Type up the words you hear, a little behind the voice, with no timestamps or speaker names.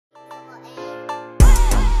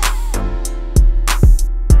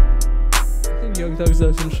Young Thug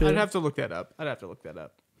said some shit. I'd have to look that up.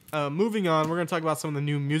 Moving on, we're gonna talk about some of the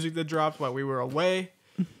new music that dropped while we were away.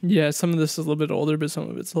 Yeah, some of this is a little bit older, but some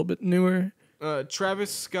of it's a little bit newer.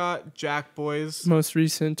 Travis Scott, JACKBOYS. Most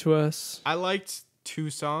recent to us. I liked 2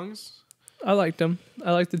 songs. I liked them.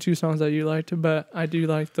 I liked the 2 songs that you liked, but I do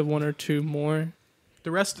like the 1 or 2 more. The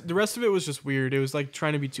rest of it was just weird. It was like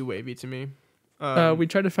trying to be too wavy to me. We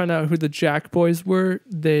tried to find out who the JACKBOYS were.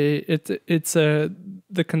 It's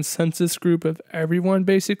the consensus group of everyone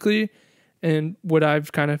basically, and what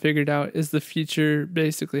I've kind of figured out is the feature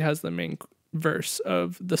basically has the main verse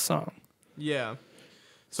of the song. Yeah.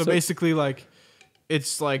 So basically, like,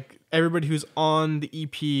 it's like everybody who's on the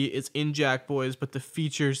EP is in JACKBOYS, but the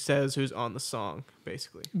feature says who's on the song,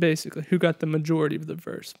 basically. Basically, who got the majority of the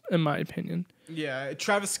verse, in my opinion. Yeah,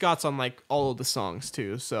 Travis Scott's on, like, all of the songs,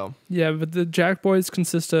 too, so. Yeah, but the JACKBOYS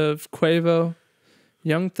consist of Quavo,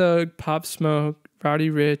 Young Thug, Pop Smoke, Roddy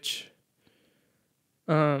Ricch.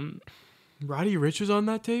 Roddy Ricch was on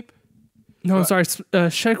that tape? No, I'm sorry.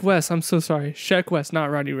 Sheck West. I'm so sorry. Sheck West,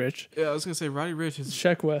 not Roddy Ricch. Yeah, I was going to say Roddy Ricch is...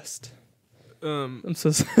 Sheck West. I'm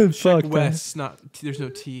so sorry. Sheck West, not... There's no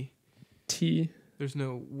T. T. There's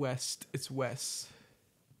no West. It's West.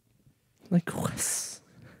 Like West.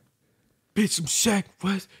 Bitch, I'm Sheck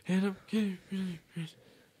West, and I'm getting really rich.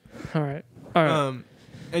 All right.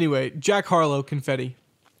 Anyway, Jack Harlow, Confetti.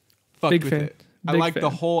 Fucked Big with fan. it. I like the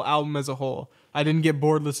whole album as a whole. I didn't get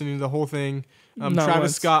bored listening to the whole thing.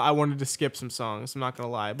 Travis Scott, I wanted to skip some songs. I'm not gonna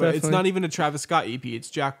lie, but It's not even a Travis Scott EP. It's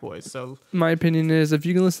JACKBOYS. So my opinion is, if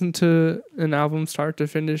you can listen to an album start to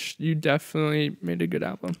finish, you definitely made a good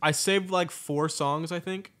album. I saved like 4 songs, I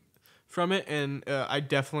think, from it, and I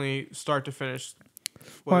definitely start to finish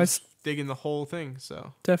was digging the whole thing.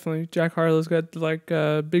 So definitely, Jack Harlow's got like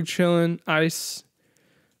Big Chillin', Ice,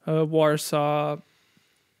 Warsaw.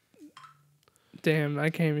 Damn, I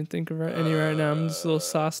can't even think of any right now. I'm just a little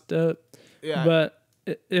sauced up. Yeah, but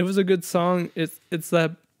it was a good song. That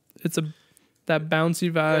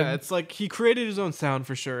bouncy vibe. Yeah, it's like he created his own sound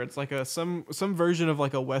for sure. It's like some version of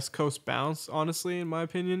like a West Coast bounce, honestly, in my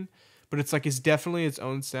opinion. But it's like it's definitely its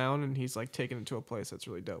own sound, and he's like taking it to a place that's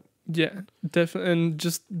really dope. Yeah, definitely, and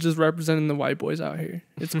just representing the white boys out here.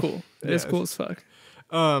 It's cool. It's cool as fuck.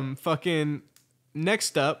 Fucking.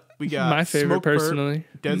 Next up, we got my favorite Smoke personally,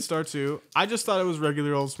 Perp, Dead Star 2. I just thought it was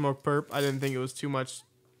regular old Smoke Perp. I didn't think it was too much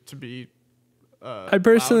to be. I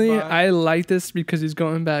personally, I like this because he's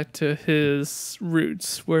going back to his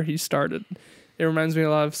roots where he started. It reminds me a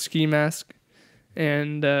lot of Ski Mask,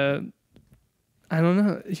 and I don't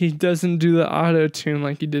know. He doesn't do the auto tune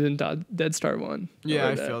like he did in Dead Star 1. Yeah,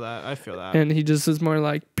 I feel that. And he just is more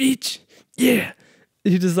like beach, yeah.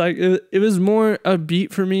 He just like it was more a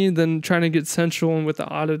beat for me than trying to get sensual and with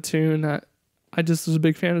the auto tune. I just was a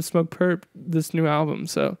big fan of Smoke Perp, this new album.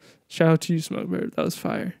 So shout out to you, Smoke Perp. That was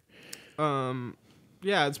fire.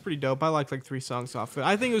 Yeah, it's pretty dope. I liked like 3 songs off it.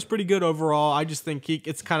 I think it was pretty good overall. I just think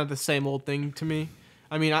it's kind of the same old thing to me.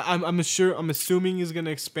 I mean, I'm assuming he's gonna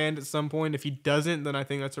expand at some point. If he doesn't, then I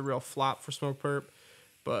think that's a real flop for Smoke Perp.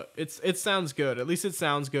 But it sounds good. At least it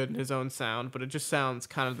sounds good in his own sound, but it just sounds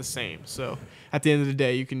kind of the same. So at the end of the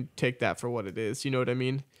day, you can take that for what it is. You know what I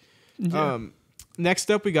mean? Yeah.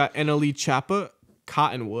 Next up, we got NLE Choppa,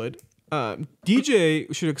 Cottonwood.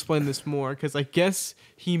 DJ should explain this more because I guess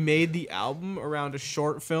he made the album around a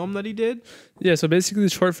short film that he did. Yeah, so basically the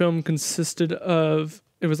short film consisted of,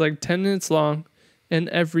 it was like 10 minutes long, and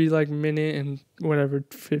every like minute and whatever,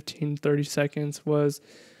 15, 30 seconds was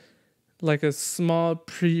like a small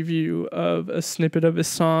preview of a snippet of his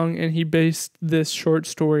song, and he based this short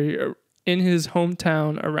story in his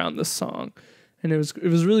hometown around the song. And it was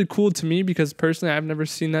really cool to me because personally I've never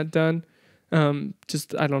seen that done.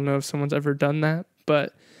 I don't know if someone's ever done that,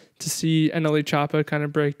 but to see NLE Choppa kind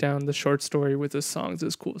of break down the short story with his songs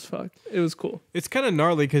is cool as fuck. It was cool. It's kind of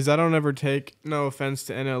gnarly because I don't ever take, no offense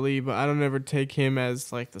to NLE, but I don't ever take him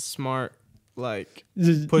as like the smart, like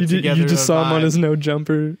put together. You just saw him on his No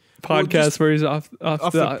Jumper podcast where he's off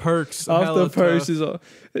the perks. Off the perks. He's all,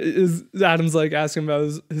 Adam's like asking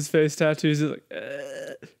about his face tattoos. He's like,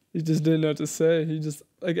 he just didn't know what to say. He just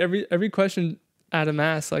like every question Adam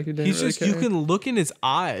asked, like he didn't. He's really just care. You can look in his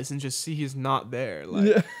eyes and just see he's not there. Like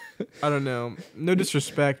yeah. I don't know. No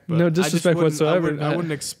disrespect, but no disrespect whatsoever. I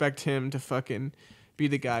wouldn't expect him to fucking be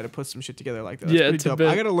the guy to put some shit together like that. That's yeah, pretty dope.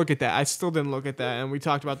 I gotta look at that. I still didn't look at that, and we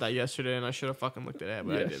talked about that yesterday, and I should have fucking looked at it,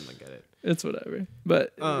 but I didn't look at it. It's whatever.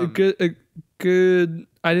 But a good.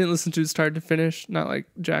 I didn't listen to it start to finish. Not like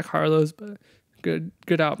Jack Harlow's, but good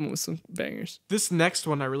album with some bangers. This next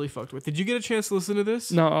one I really fucked with. Did you get a chance to listen to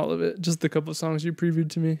this? Not all of it. Just the couple songs you previewed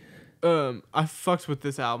to me. I fucked with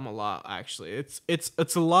this album a lot. Actually, it's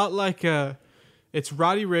a lot like It's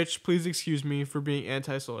Roddy Ricch. Please excuse me for being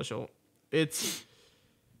antisocial. It's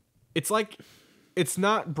like, it's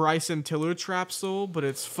not Bryson Tiller trap soul, but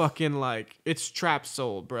it's fucking like, it's trap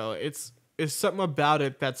soul, bro. It's something about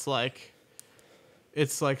it that's like,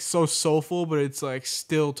 it's like so soulful, but it's like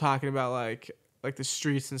still talking about like the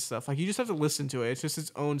streets and stuff. Like, you just have to listen to it. It's just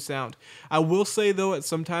its own sound. I will say though, at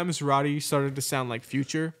sometimes Roddy started to sound like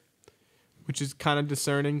Future, which is kind of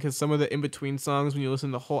discerning because some of the in-between songs, when you listen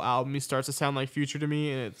to the whole album, he starts to sound like Future to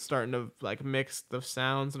me, and it's starting to like mix the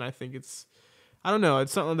sounds, and I think it's, I don't know,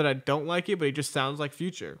 it's something that I don't like it, but he just sounds like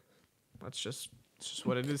Future. It's just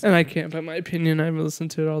what it is. And I can't put my opinion. I haven't listened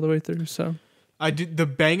to it all the way through, so. The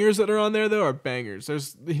bangers that are on there though are bangers.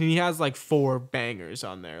 He has like 4 bangers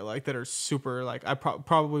on there, like that are super, like I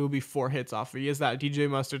probably will be 4 hits off of it. He has that DJ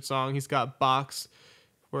Mustard song. He's got Box,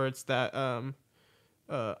 where it's that I'm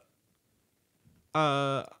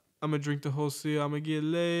gonna drink the whole sea, I'm gonna get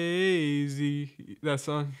lazy. That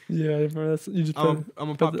song. Yeah, I remember that. You just I'm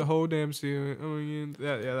gonna pop the whole damn sea.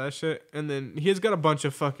 That shit. And then he's got a bunch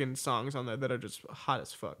of fucking songs on there that are just hot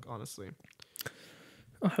as fuck, honestly.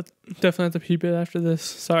 I'll definitely have to peep it after this.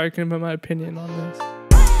 Sorry, I couldn't put my opinion on this.